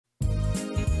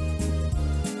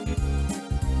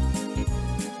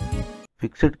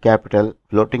Fixed capital,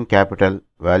 floating capital,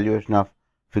 valuation of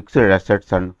fixed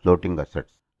assets and floating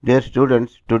assets. Dear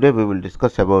students, today we will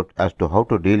discuss about as to how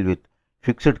to deal with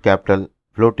fixed capital,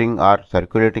 floating or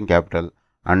circulating capital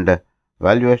and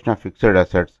valuation of fixed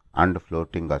assets and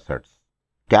floating assets.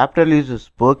 Capital is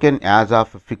spoken as of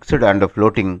fixed and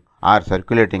floating or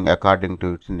circulating according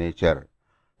to its nature.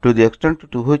 To the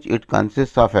extent to which it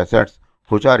consists of assets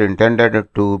which are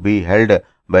intended to be held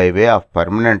by way of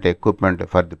permanent equipment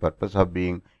for the purpose of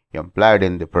being employed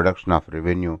in the production of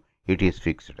revenue, it is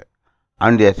fixed.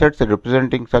 And the assets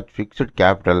representing such fixed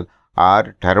capital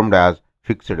are termed as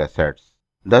fixed assets.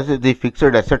 Thus, the fixed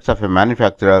assets of a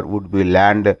manufacturer would be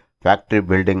land, factory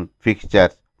building,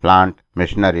 fixtures, plant,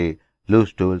 machinery,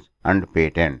 loose tools, and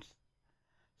patents.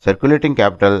 Circulating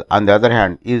capital, on the other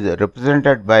hand, is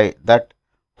represented by that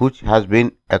which has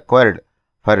been acquired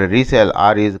for resale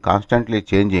or is constantly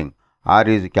changing or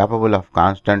is capable of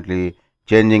constantly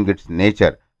changing its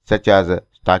nature, such as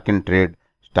stock in trade,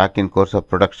 stock in course of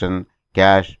production,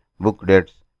 cash, book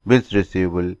debts, bills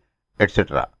receivable,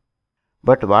 etc.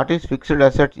 But what is fixed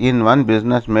assets in one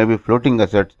business may be floating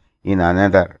assets in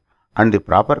another, and the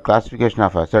proper classification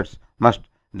of assets must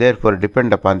therefore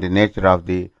depend upon the nature of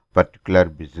the particular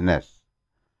business.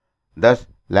 Thus,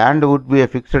 land would be a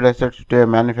fixed asset to a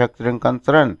manufacturing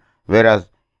concern, whereas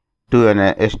to an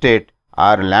estate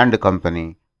or land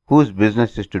company whose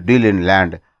business is to deal in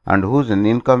land and whose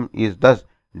income is thus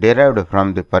derived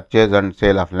from the purchase and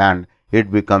sale of land, it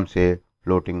becomes a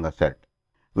floating asset.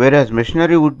 Whereas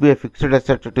machinery would be a fixed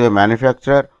asset to a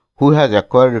manufacturer who has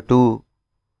acquired to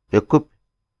equip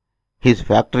his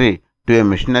factory to a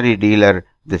machinery dealer,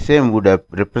 the same would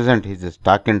represent his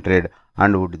stock in trade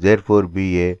and would therefore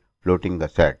be a floating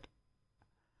asset.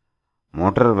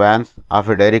 Motor vans of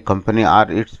a dairy company are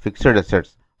its fixed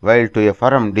assets, while to a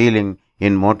firm dealing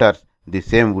in motors, the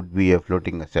same would be a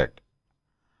floating asset.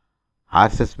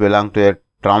 Horses belong to a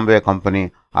tramway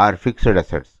company are fixed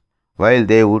assets, while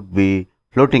they would be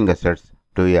floating assets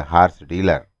to a horse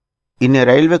dealer. In a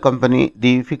railway company,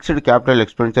 the fixed capital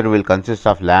expenditure will consist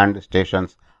of land,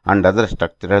 stations, and other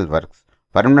structural works,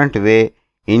 permanent way,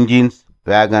 engines,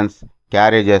 wagons,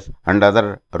 carriages, and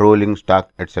other rolling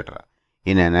stock, etc.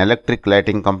 In an electric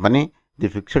lighting company, the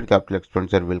fixed capital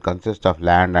expenditure will consist of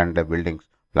land and buildings,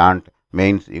 plant,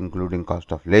 mains including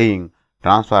cost of laying,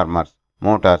 transformers,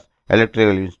 motors,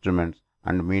 electrical instruments,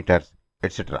 and meters,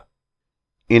 etc.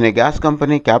 In a gas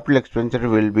company, capital expenditure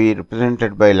will be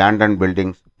represented by land and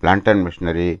buildings, plant and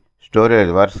machinery,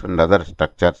 storage works and other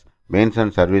structures, mains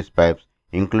and service pipes,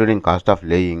 including cost of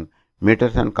laying,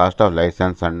 meters and cost of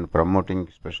license and promoting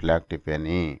special act if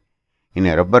any. In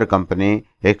a rubber company,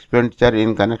 expenditure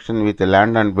in connection with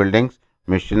land and buildings,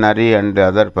 machinery and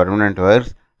other permanent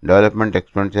works, development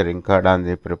expenditure incurred on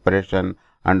the preparation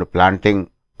and planting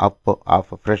up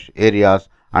of fresh areas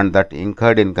and that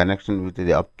incurred in connection with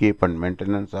the upkeep and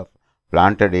maintenance of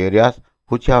planted areas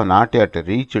which have not yet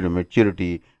reached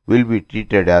maturity will be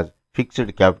treated as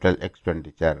fixed capital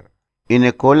expenditure. In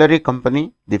a colliery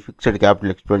company, the fixed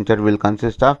capital expenditure will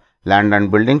consist of land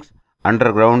and buildings,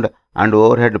 underground and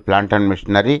overhead plant and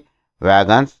machinery,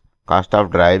 wagons, cost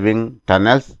of driving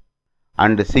tunnels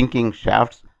and sinking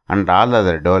shafts and all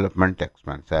other development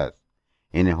expenses.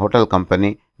 In a hotel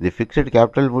company, the fixed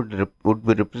capital would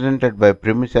be represented by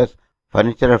premises,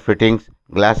 furniture fittings,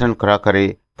 glass and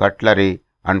crockery, cutlery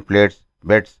and plates,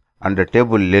 beds and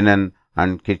table linen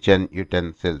and kitchen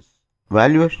utensils.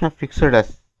 Valuation of fixed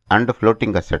and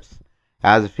floating assets.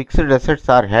 As fixed assets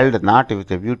are held not with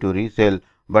a view to resale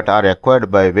but are acquired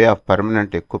by way of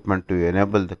permanent equipment to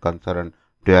enable the concern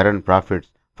to earn profits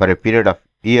for a period of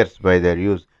years by their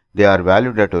use, they are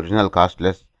valued at original cost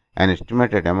less an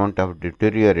estimated amount of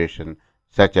deterioration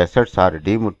such assets are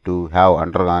deemed to have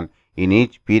undergone in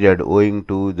each period owing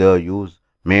to the use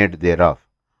made thereof.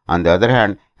 On the other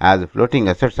hand, as floating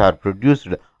assets are produced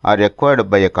or acquired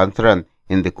by a concern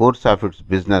in the course of its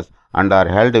business and are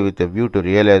held with a view to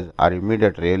realize or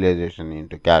immediate realization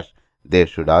into cash, they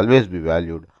should always be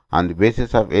valued on the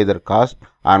basis of either cost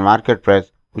or market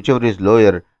price, whichever is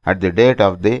lower at the date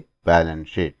of the balance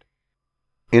sheet.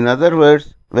 In other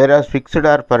words, whereas fixed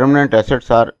or permanent assets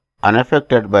are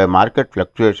unaffected by market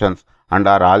fluctuations and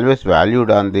are always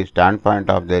valued on the standpoint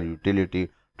of their utility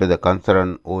to the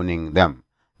concern owning them,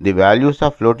 the values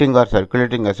of floating or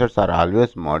circulating assets are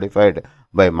always modified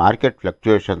by market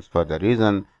fluctuations for the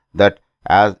reason that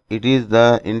as it is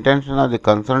the intention of the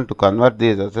concern to convert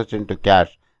these assets into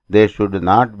cash, they should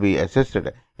not be assessed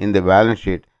in the balance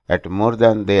sheet at more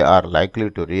than they are likely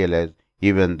to realize,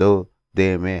 even though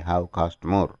they may have cost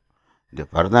more. The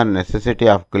further necessity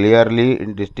of clearly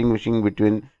distinguishing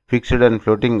between fixed and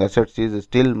floating assets is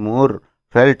still more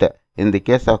felt in the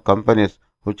case of companies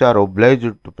which are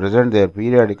obliged to present their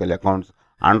periodical accounts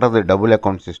under the double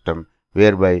account system,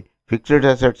 whereby fixed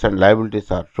assets and liabilities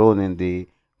are shown in the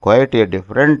quite a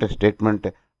different statement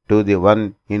to the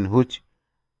one in which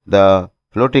the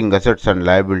floating assets and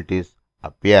liabilities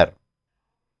appear.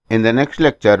 In the next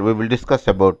lecture, we will discuss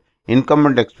about income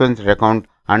and expense account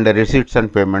and receipts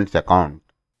and payments account.